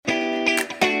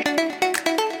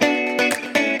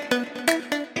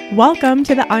Welcome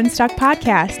to the Unstuck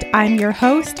Podcast. I'm your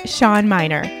host, Sean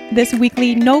Miner. This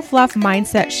weekly no-fluff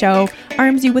mindset show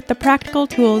arms you with the practical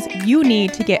tools you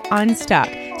need to get unstuck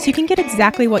so you can get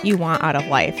exactly what you want out of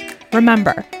life.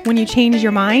 Remember, when you change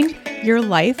your mind, your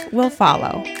life will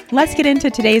follow. Let's get into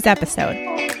today's episode.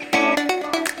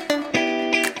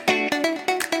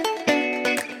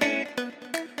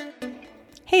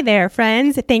 Hey there,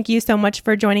 friends. Thank you so much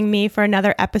for joining me for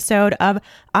another episode of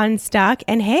Unstuck.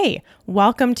 And hey,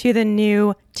 welcome to the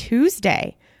new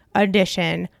Tuesday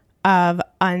edition of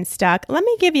Unstuck. Let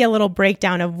me give you a little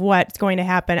breakdown of what's going to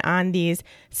happen on these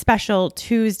special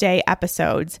Tuesday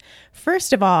episodes.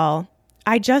 First of all,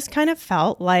 I just kind of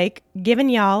felt like giving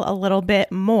y'all a little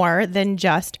bit more than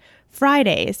just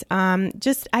Fridays. I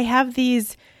have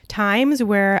these times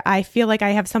where I feel like I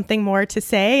have something more to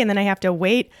say, and then I have to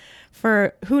wait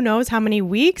for who knows how many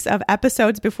weeks of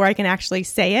episodes before I can actually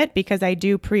say it, because I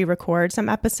do pre-record some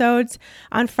episodes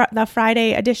on the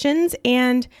Friday editions,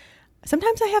 and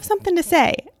sometimes I have something to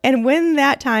say. And when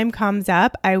that time comes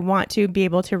up, I want to be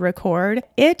able to record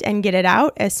it and get it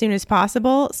out as soon as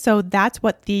possible. So that's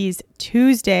what these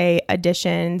Tuesday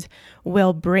editions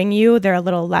will bring you. They're a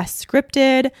little less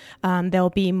scripted. There'll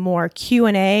be more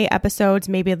Q&A episodes.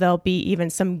 Maybe there'll be even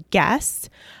some guests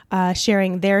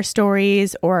sharing their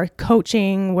stories, or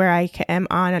coaching where I am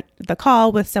on the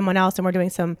call with someone else and we're doing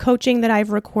some coaching that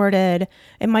I've recorded.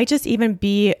 It might just even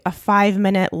be a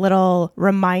 5-minute little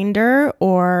reminder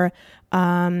or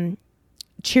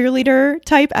cheerleader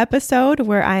type episode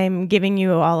where I'm giving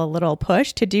you all a little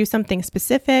push to do something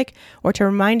specific or to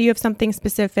remind you of something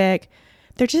specific.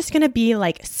 They're just going to be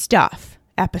like stuff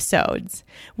episodes,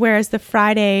 whereas the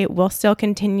Friday will still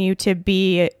continue to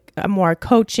be a more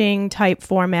coaching type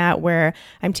format where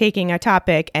I'm taking a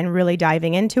topic and really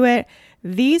diving into it.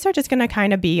 These are just going to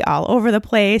kind of be all over the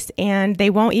place, and they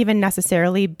won't even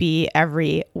necessarily be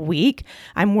every week.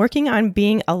 I'm working on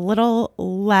being a little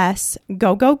less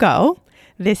go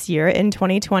this year in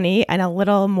 2020 and a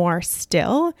little more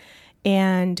still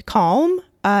and calm.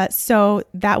 So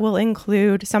that will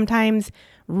include sometimes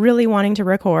really wanting to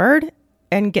record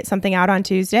and get something out on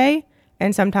Tuesday,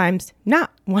 and sometimes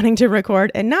not wanting to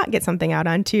record and not get something out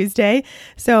on Tuesday.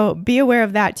 So be aware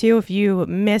of that too. If you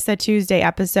miss a Tuesday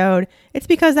episode, it's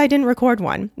because I didn't record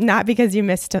one, not because you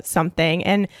missed something.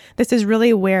 And this is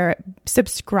really where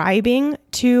subscribing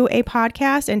to a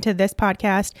podcast and to this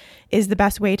podcast is the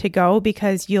best way to go,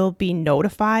 because you'll be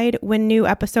notified when new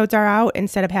episodes are out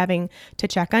instead of having to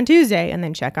check on Tuesday and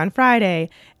then check on Friday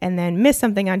and then miss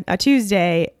something on a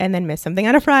Tuesday and then miss something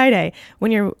on a Friday.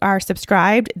 When you are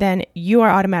subscribed, then you are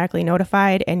automatically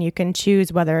notified and you can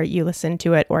choose whether you listen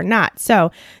to it or not.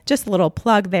 So just a little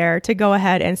plug there to go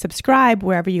ahead and subscribe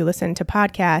wherever you listen to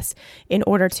podcasts in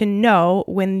order to know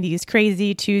when these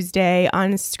crazy Tuesday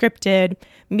unscripted,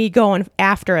 me going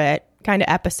after it kind of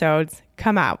episodes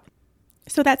come out.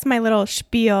 So that's my little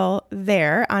spiel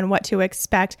there on what to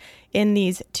expect in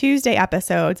these Tuesday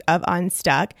episodes of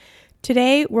Unstuck.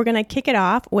 Today, we're going to kick it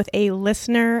off with a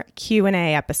listener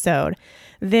Q&A episode.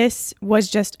 This was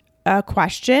just a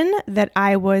question that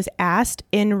I was asked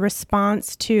in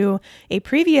response to a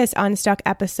previous Unstuck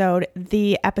episode,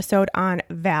 the episode on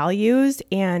values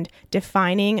and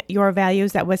defining your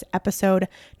values. That was episode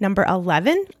number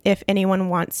 11. If anyone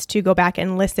wants to go back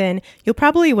and listen, you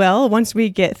probably will once we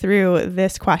get through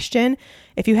this question.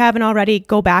 If you haven't already,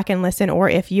 go back and listen, or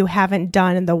if you haven't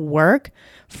done the work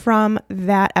from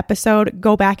that episode,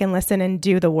 go back and listen and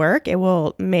do the work. It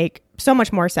will make so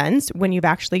much more sense when you've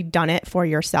actually done it for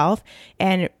yourself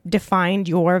and defined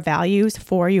your values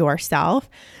for yourself.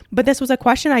 But this was a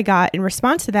question I got in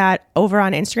response to that over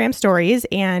on Instagram stories,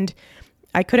 and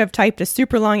I could have typed a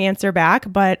super long answer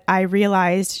back, but I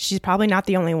realized she's probably not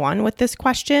the only one with this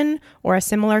question or a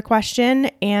similar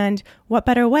question. And what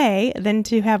better way than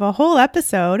to have a whole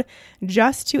episode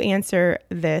just to answer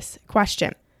this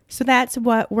question? So that's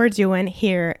what we're doing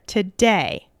here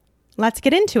today. Let's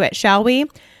get into it, shall we?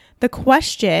 The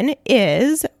question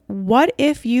is, what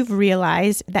if you've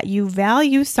realized that you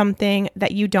value something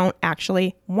that you don't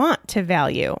actually want to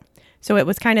value? So it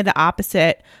was kind of the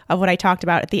opposite of what I talked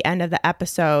about at the end of the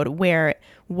episode, where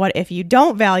what if you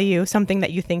don't value something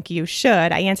that you think you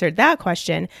should? I answered that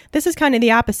question. This is kind of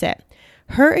the opposite.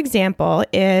 Her example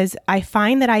is, I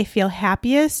find that I feel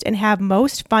happiest and have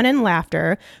most fun and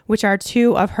laughter, which are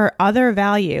two of her other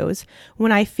values,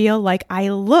 when I feel like I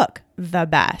look the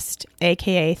best,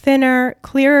 aka thinner,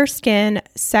 clearer skin,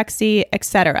 sexy,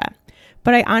 etc.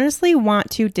 But I honestly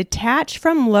want to detach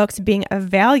from looks being a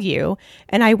value,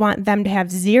 and I want them to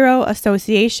have zero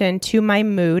association to my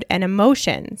mood and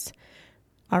emotions.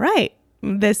 All right.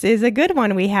 this is a good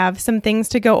one. We have some things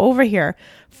to go over here.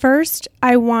 First,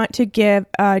 I want to give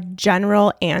a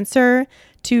general answer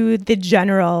to the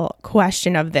general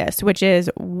question of this, which is,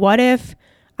 what if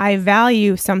I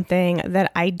value something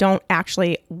that I don't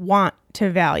actually want to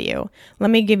value? Let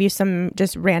me give you some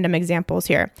just random examples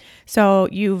here. So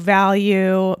you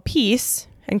value peace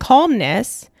and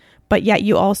calmness, but yet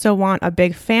you also want a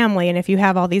big family. And if you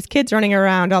have all these kids running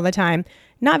around all the time,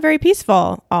 not very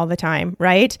peaceful all the time,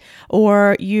 right?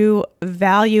 Or you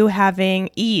value having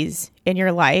ease in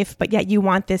your life, but yet you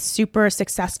want this super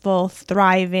successful,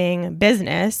 thriving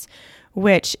business,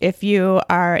 which if you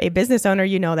are a business owner,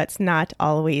 you know that's not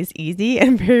always easy,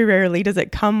 and very rarely does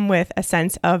it come with a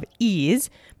sense of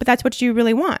ease, but that's what you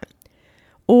really want.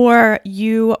 Or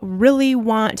you really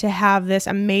want to have this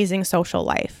amazing social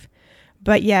life,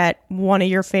 but yet one of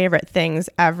your favorite things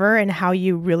ever and how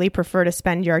you really prefer to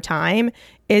spend your time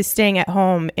is staying at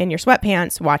home in your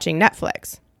sweatpants watching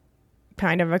Netflix.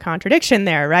 Kind of a contradiction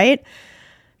there, right?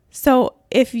 So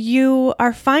if you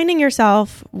are finding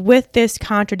yourself with this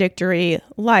contradictory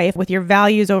life, with your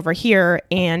values over here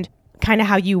and kind of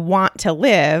how you want to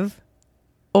live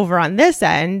over on this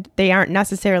end, they aren't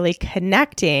necessarily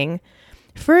connecting.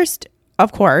 First,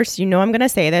 of course, you know I'm going to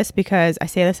say this because I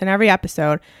say this in every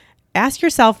episode. Ask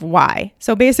yourself why.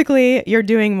 So basically, you're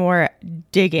doing more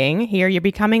digging here. You're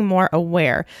becoming more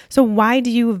aware. So why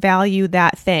do you value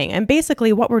that thing? And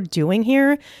basically, what we're doing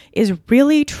here is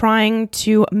really trying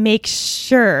to make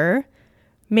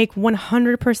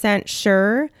 100%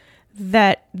 sure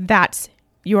that that's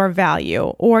your value,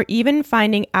 or even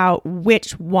finding out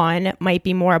which one might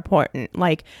be more important.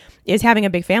 Like, is having a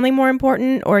big family more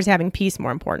important, or is having peace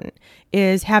more important?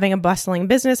 Is having a bustling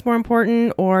business more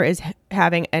important, or is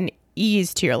having an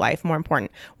ease to your life more important?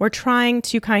 We're trying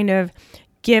to kind of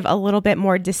give a little bit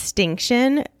more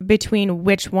distinction between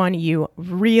which one you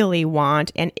really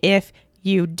want and if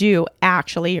you do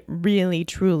actually really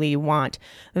truly want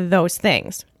those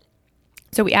things.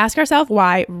 So we ask ourselves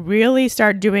why, really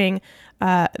start doing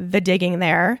the digging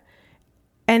there.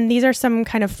 And these are some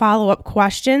kind of follow-up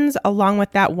questions along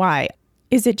with that why.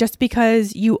 Is it just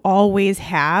because you always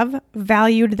have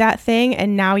valued that thing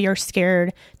and now you're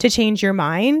scared to change your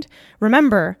mind?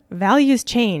 Remember, values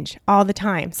change all the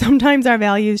time. Sometimes our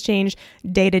values change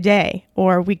day to day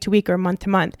or week to week or month to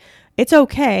month. It's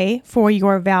okay for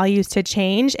your values to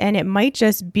change, and it might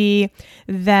just be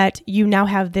that you now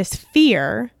have this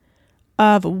fear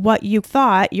of what you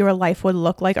thought your life would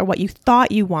look like or what you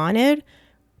thought you wanted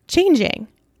changing.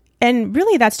 And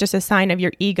really, that's just a sign of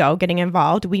your ego getting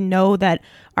involved. We know that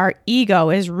our ego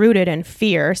is rooted in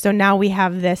fear. So now we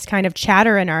have this kind of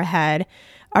chatter in our head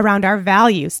around our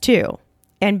values too,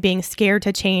 and being scared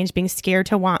to change, being scared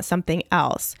to want something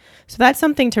else. So that's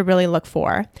something to really look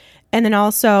for. And then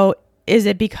also, is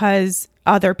it because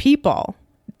other people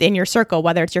in your circle,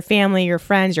 whether it's your family, your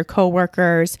friends, your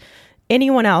coworkers,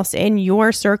 anyone else in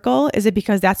your circle, is it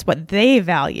because that's what they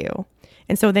value?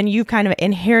 And so then you've kind of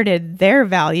inherited their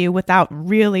value without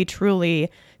really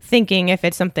truly thinking if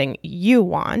it's something you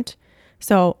want.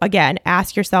 So again,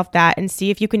 ask yourself that and see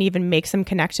if you can even make some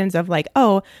connections of like,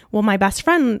 oh, well, my best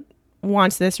friend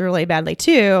wants this really badly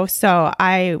too. So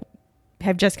I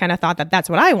have just kind of thought that that's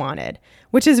what I wanted,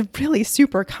 which is really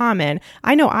super common.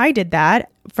 I know I did that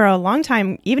for a long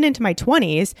time, even into my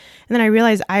 20s. And then I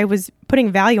realized I was putting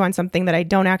value on something that I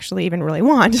don't actually even really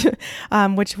want,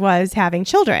 which was having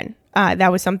children.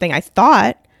 That was something I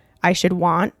thought I should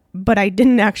want, but I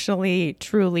didn't actually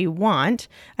truly want.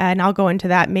 And I'll go into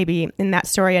that maybe in that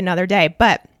story another day.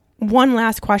 But one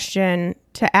last question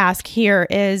to ask here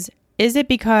is it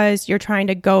because you're trying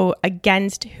to go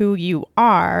against who you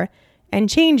are and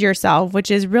change yourself,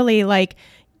 which is really like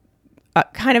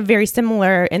kind of very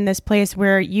similar in this place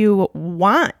where you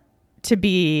want to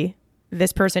be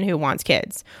this person who wants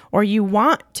kids, or you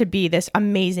want to be this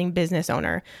amazing business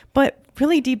owner, but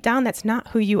really deep down, that's not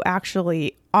who you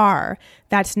actually are.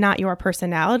 That's not your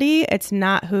personality. It's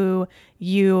not who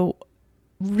you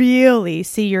really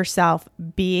see yourself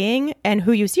being. And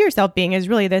who you see yourself being is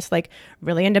really this like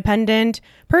really independent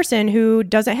person who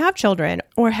doesn't have children,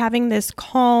 or having this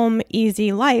calm,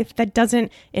 easy life that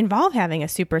doesn't involve having a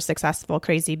super successful,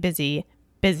 crazy, busy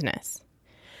business.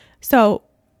 So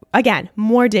again,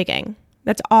 more digging.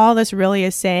 That's all this really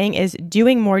is saying, is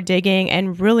doing more digging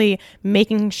and really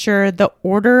making sure the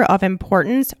order of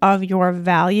importance of your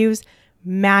values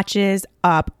matches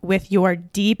up with your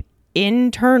deep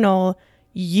internal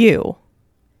you,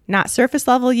 not surface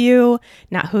level you,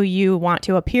 not who you want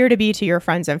to appear to be to your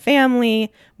friends and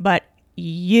family, but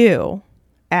you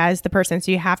as the person.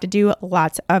 So you have to do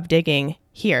lots of digging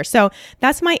here. So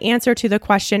that's my answer to the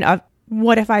question of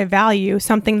what if I value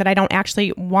something that I don't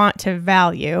actually want to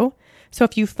value? So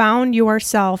if you found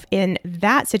yourself in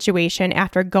that situation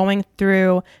after going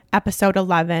through episode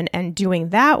 11 and doing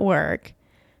that work,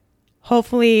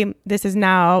 hopefully this is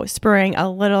now spurring a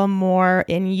little more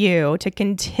in you to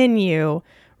continue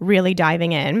really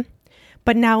diving in.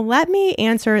 But now let me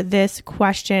answer this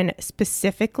question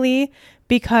specifically,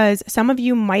 because some of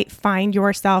you might find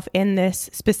yourself in this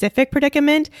specific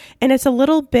predicament and it's a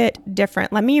little bit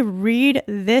different. Let me read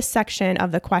this section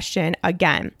of the question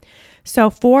again. So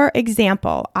for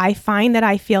example, I find that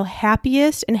I feel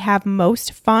happiest and have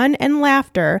most fun and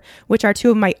laughter, which are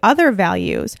two of my other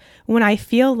values, when I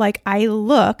feel like I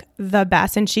look the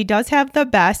best, and she does have the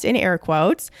best in air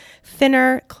quotes,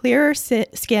 thinner, clearer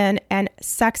skin, and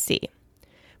sexy.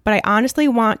 But I honestly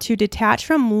want to detach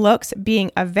from looks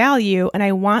being a value, and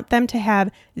I want them to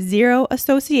have zero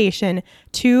association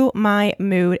to my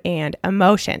mood and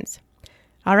emotions.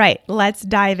 All right, let's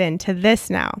dive into this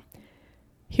now.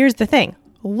 Here's the thing.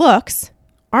 Looks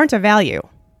aren't a value.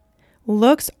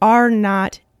 Looks are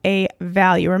not a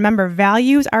value. Remember,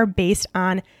 values are based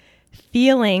on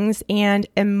feelings and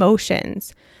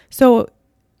emotions. So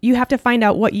you have to find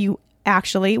out what you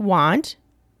actually want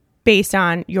based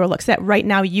on your looks that right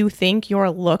now you think your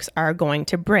looks are going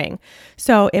to bring.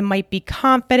 So it might be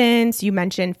confidence. You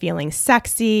mentioned feeling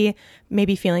sexy,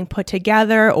 maybe feeling put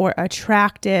together or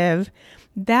attractive.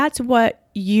 That's what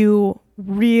you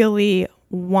really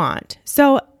want.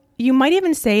 So you might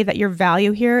even say that your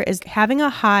value here is having a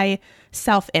high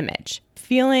self-image,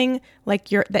 feeling like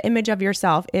the image of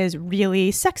yourself is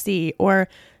really sexy or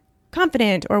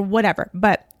confident or whatever.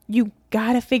 But you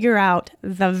got to figure out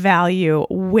the value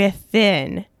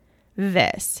within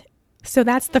this. So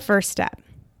that's the first step.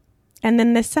 And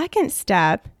then the second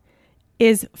step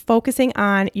is focusing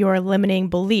on your limiting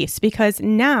beliefs, because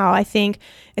now I think,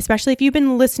 especially if you've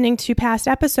been listening to past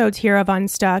episodes here of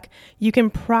Unstuck, you can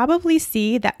probably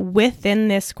see that within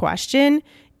this question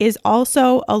is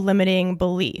also a limiting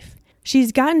belief.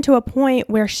 She's gotten to a point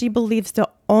where she believes the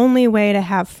only way to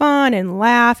have fun and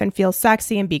laugh and feel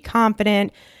sexy and be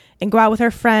confident and go out with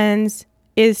her friends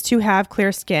is to have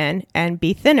clear skin and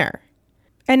be thinner.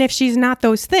 And if she's not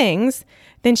those things,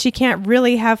 then she can't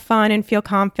really have fun and feel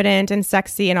confident and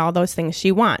sexy and all those things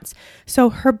she wants. So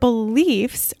her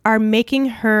beliefs are making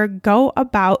her go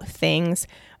about things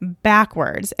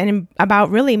backwards and about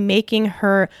really making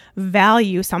her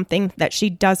value something that she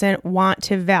doesn't want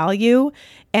to value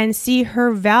and see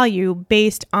her value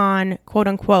based on quote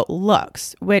unquote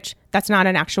looks, which that's not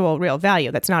an actual real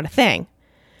value. That's not a thing.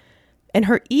 And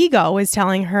her ego is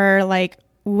telling her, like,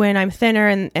 when I'm thinner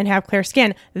and have clear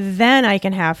skin, then I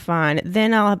can have fun.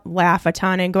 Then I'll laugh a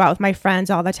ton and go out with my friends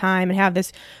all the time and have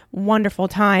this wonderful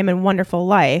time and wonderful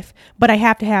life. But I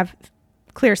have to have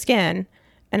clear skin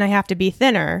and I have to be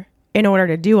thinner in order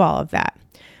to do all of that.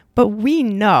 But we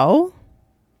know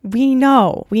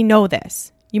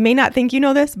this. You may not think you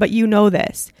know this, but you know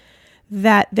this,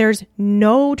 that there's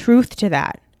no truth to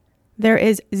that. There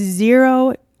is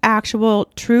zero actual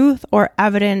truth or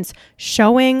evidence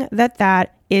showing that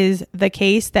that is the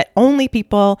case, that only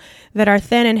people that are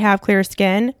thin and have clear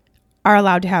skin are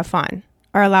allowed to have fun,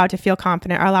 are allowed to feel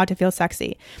confident, are allowed to feel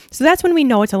sexy. So that's when we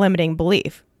know it's a limiting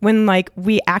belief, when like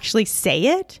we actually say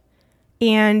it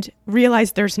and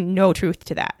realize there's no truth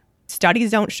to that. Studies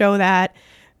don't show that.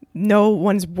 No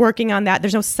one's working on that.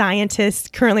 There's no scientists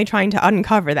currently trying to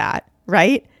uncover that,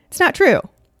 right? It's not true.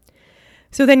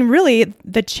 So then really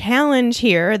the challenge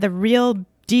here, the real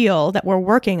deal that we're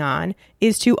working on,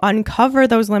 is to uncover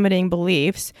those limiting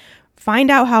beliefs,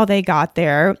 find out how they got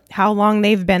there, how long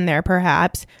they've been there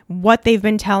perhaps, what they've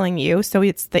been telling you. So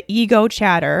it's the ego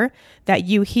chatter that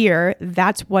you hear.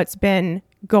 That's what's been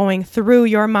going through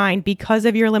your mind because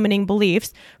of your limiting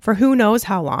beliefs for who knows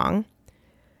how long.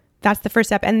 That's the first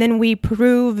step. And then we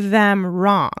prove them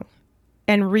wrong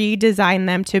and redesign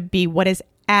them to be what is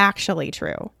actually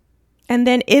true. And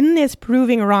then in this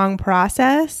proving wrong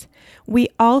process, we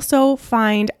also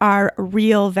find our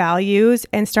real values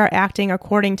and start acting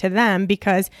according to them,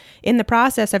 because in the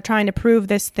process of trying to prove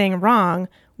this thing wrong,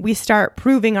 we start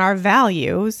proving our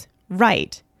values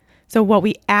right. So what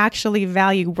we actually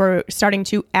value, we're starting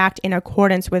to act in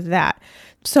accordance with that.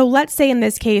 So let's say in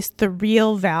this case, the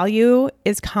real value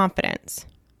is confidence.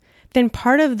 Then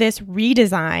part of this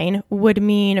redesign would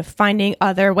mean finding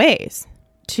other ways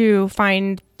to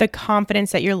find the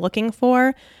confidence that you're looking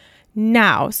for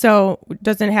now. So it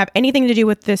doesn't have anything to do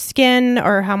with the skin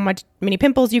or how many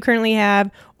pimples you currently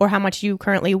have or how much you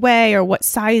currently weigh or what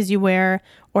size you wear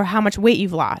or how much weight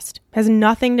you've lost. It has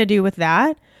nothing to do with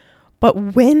that. But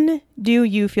when do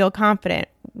you feel confident?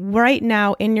 Right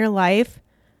now in your life,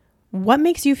 what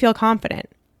makes you feel confident?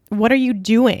 What are you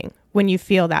doing when you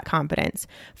feel that confidence?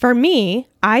 For me,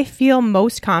 I feel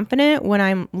most confident when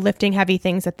I'm lifting heavy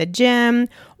things at the gym,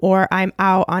 or I'm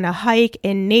out on a hike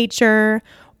in nature,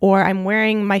 or I'm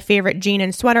wearing my favorite jean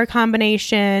and sweater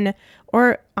combination,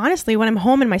 or honestly, when I'm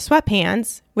home in my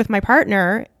sweatpants with my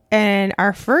partner and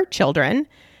our fur children,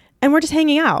 and we're just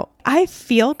hanging out. I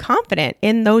feel confident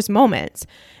in those moments.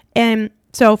 And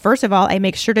so first of all, I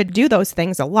make sure to do those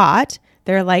things a lot.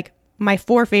 They're like my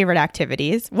 4 favorite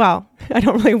activities. Well, I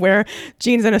don't really wear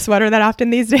jeans and a sweater that often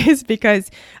these days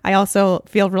because I also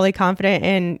feel really confident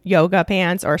in yoga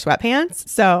pants or sweatpants.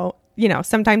 So,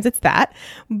 sometimes it's that.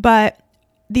 But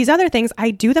these other things,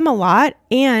 I do them a lot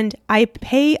and I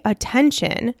pay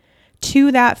attention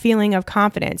to that feeling of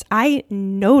confidence. I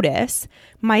notice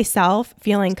myself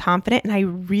feeling confident and I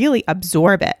really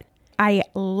absorb it. I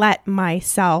let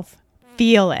myself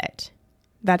feel it.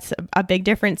 That's a big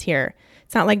difference here.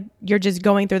 It's not like you're just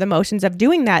going through the motions of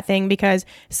doing that thing because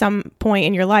some point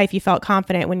in your life you felt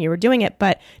confident when you were doing it.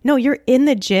 But no, you're in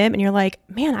the gym and you're like,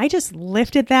 man, I just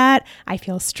lifted that. I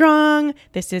feel strong.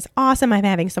 This is awesome. I'm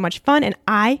having so much fun and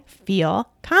I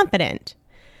feel confident.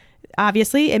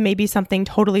 Obviously, it may be something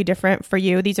totally different for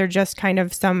you. These are just kind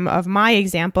of some of my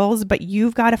examples, but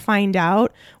you've got to find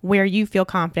out where you feel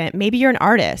confident. Maybe you're an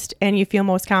artist and you feel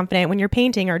most confident when you're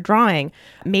painting or drawing.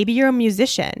 Maybe you're a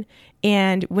musician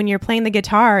and when you're playing the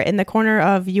guitar in the corner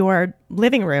of your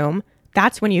living room,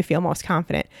 that's when you feel most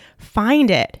confident. Find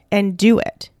it and do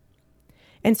it.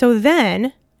 And so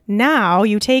then now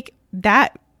you take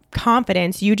that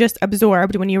confidence you just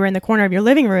absorbed when you were in the corner of your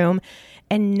living room.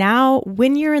 And now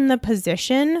when you're in the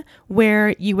position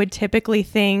where you would typically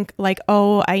think like,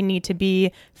 oh, I need to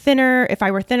be thinner. If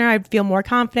I were thinner, I'd feel more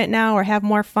confident now or have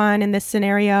more fun in this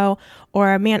scenario.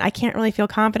 Or man, I can't really feel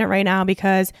confident right now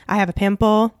because I have a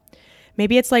pimple.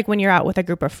 Maybe it's like when you're out with a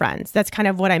group of friends. That's kind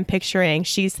of what I'm picturing.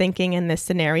 She's thinking in this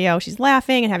scenario. She's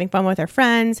laughing and having fun with her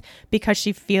friends because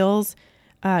she feels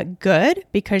good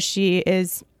because she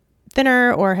is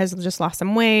thinner or has just lost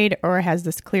some weight or has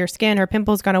this clear skin, her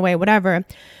pimples gone away, whatever.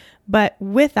 But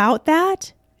without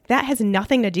that, that has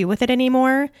nothing to do with it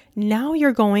anymore. Now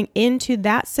you're going into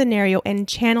that scenario and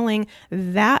channeling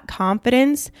that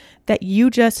confidence that you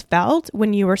just felt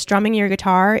when you were strumming your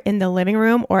guitar in the living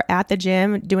room or at the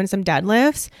gym doing some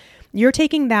deadlifts. You're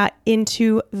taking that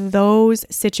into those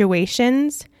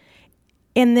situations.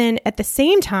 And then at the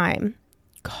same time,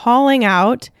 calling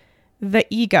out the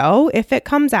ego, if it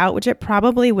comes out, which it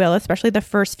probably will, especially the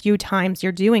first few times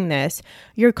you're doing this,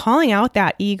 you're calling out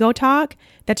that ego talk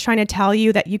that's trying to tell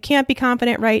you that you can't be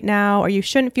confident right now, or you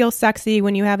shouldn't feel sexy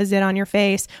when you have a zit on your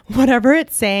face, whatever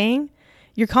it's saying,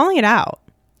 you're calling it out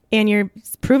and you're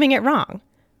proving it wrong.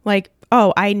 Like,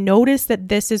 oh, I noticed that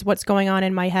this is what's going on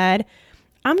in my head.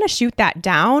 I'm going to shoot that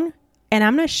down and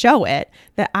I'm going to show it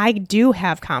that I do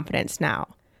have confidence now,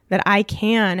 that I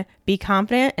can be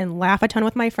confident and laugh a ton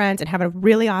with my friends and have a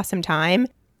really awesome time,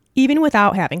 even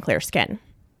without having clear skin.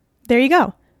 There you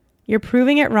go. You're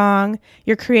proving it wrong.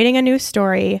 You're creating a new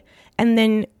story. And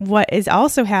then what is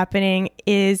also happening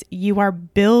is you are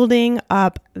building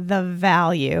up the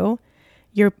value.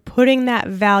 You're putting that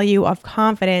value of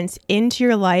confidence into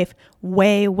your life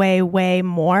way, way, way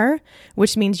more,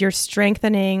 which means you're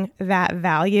strengthening that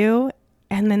value.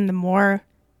 And then the more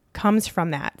comes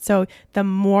from that. So the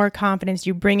more confidence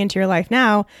you bring into your life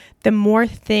now, the more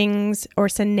things or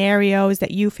scenarios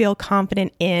that you feel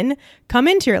confident in come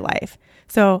into your life.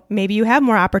 So maybe you have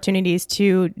more opportunities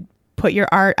to put your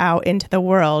art out into the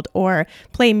world or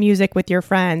play music with your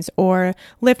friends or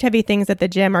lift heavy things at the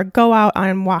gym or go out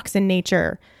on walks in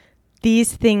nature.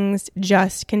 These things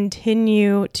just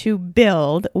continue to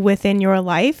build within your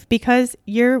life because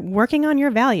you're working on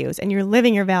your values and you're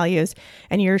living your values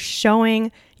and you're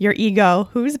showing your ego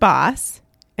who's boss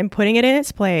and putting it in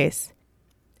its place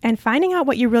and finding out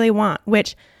what you really want,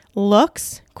 which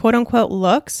looks, quote unquote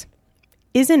looks,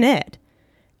 isn't it.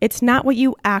 It's not what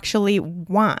you actually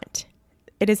want.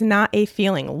 It is not a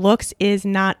feeling. Looks is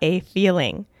not a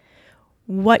feeling.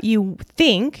 What you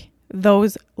think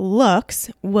those looks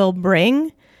will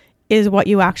bring is what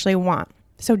you actually want.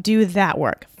 So do that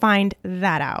work. Find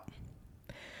that out.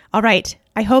 All right.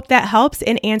 I hope that helps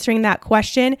in answering that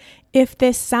question. If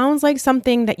this sounds like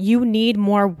something that you need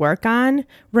more work on,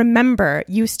 remember,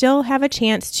 you still have a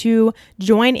chance to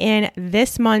join in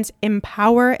this month's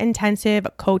Empower Intensive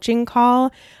coaching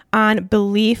call on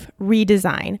belief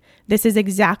redesign. This is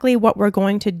exactly what we're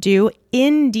going to do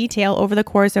in detail over the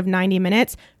course of 90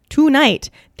 minutes. Tonight.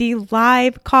 The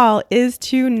live call is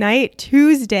tonight,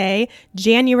 Tuesday,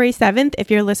 January 7th,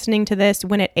 if you're listening to this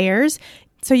when it airs.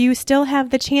 So you still have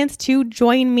the chance to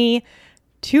join me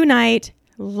tonight,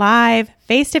 live,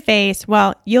 face-to-face.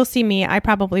 Well, you'll see me. I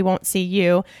probably won't see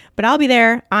you, but I'll be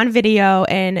there on video,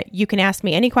 and you can ask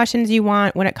me any questions you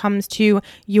want when it comes to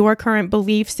your current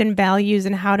beliefs and values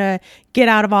and how to get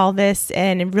out of all this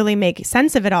and really make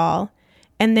sense of it all.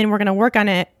 And then we're going to work on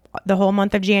it the whole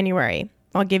month of January.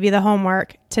 I'll give you the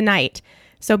homework tonight.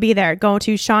 So be there. Go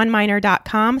to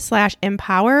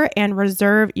SeanMiner.com/empower and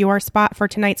reserve your spot for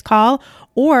tonight's call.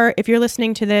 Or if you're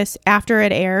listening to this after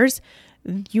it airs,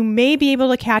 you may be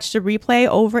able to catch the replay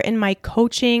over in my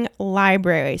coaching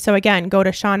library. So again, go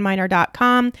to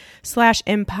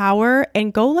SeanMiner.com/empower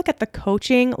and go look at the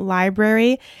coaching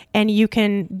library, and you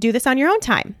can do this on your own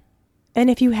time. And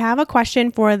if you have a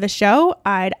question for the show,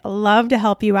 I'd love to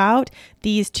help you out.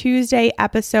 These Tuesday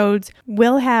episodes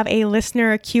will have a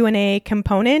listener Q&A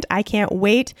component. I can't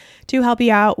wait to help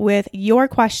you out with your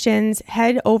questions.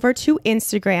 Head over to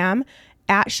Instagram.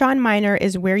 @SeanMiner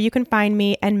is where you can find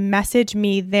me, and message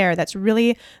me there. That's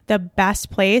really the best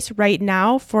place right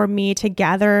now for me to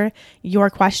gather your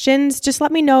questions. Just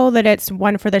let me know that it's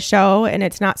one for the show and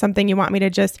it's not something you want me to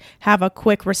just have a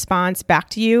quick response back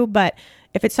to you. But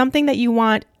if it's something that you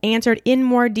want answered in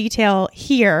more detail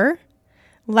here,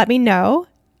 let me know.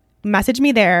 Message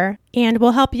me there, and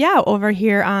we'll help you out over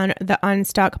here on the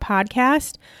Unstuck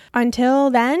podcast.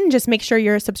 Until then, just make sure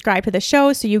you're subscribed to the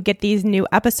show so you get these new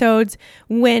episodes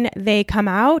when they come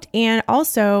out. And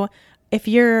also, if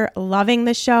you're loving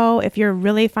the show, if you're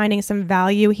really finding some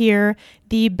value here,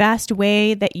 the best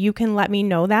way that you can let me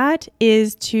know that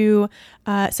is to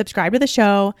subscribe to the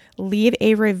show, leave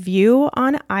a review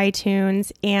on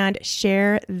iTunes, and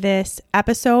share this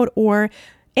episode or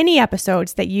any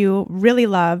episodes that you really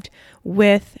loved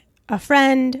with a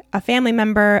friend, a family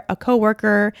member, a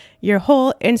coworker, your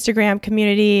whole Instagram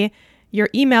community, your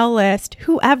email list,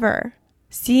 whoever.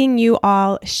 Seeing you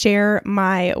all share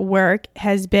my work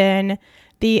has been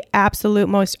the absolute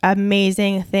most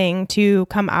amazing thing to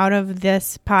come out of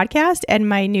this podcast and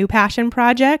my new passion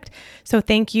project. So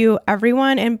thank you,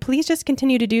 everyone. And please just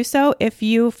continue to do so if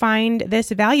you find this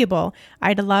valuable.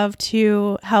 I'd love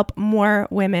to help more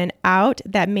women out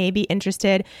that may be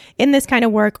interested in this kind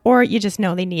of work, or you just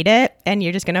know they need it and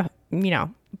you're just going to,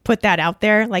 put that out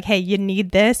there like, hey, you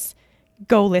need this.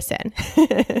 Go listen.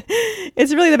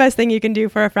 It's really the best thing you can do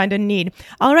for a friend in need.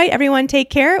 All right, everyone,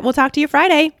 take care. We'll talk to you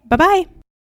Friday. Bye-bye.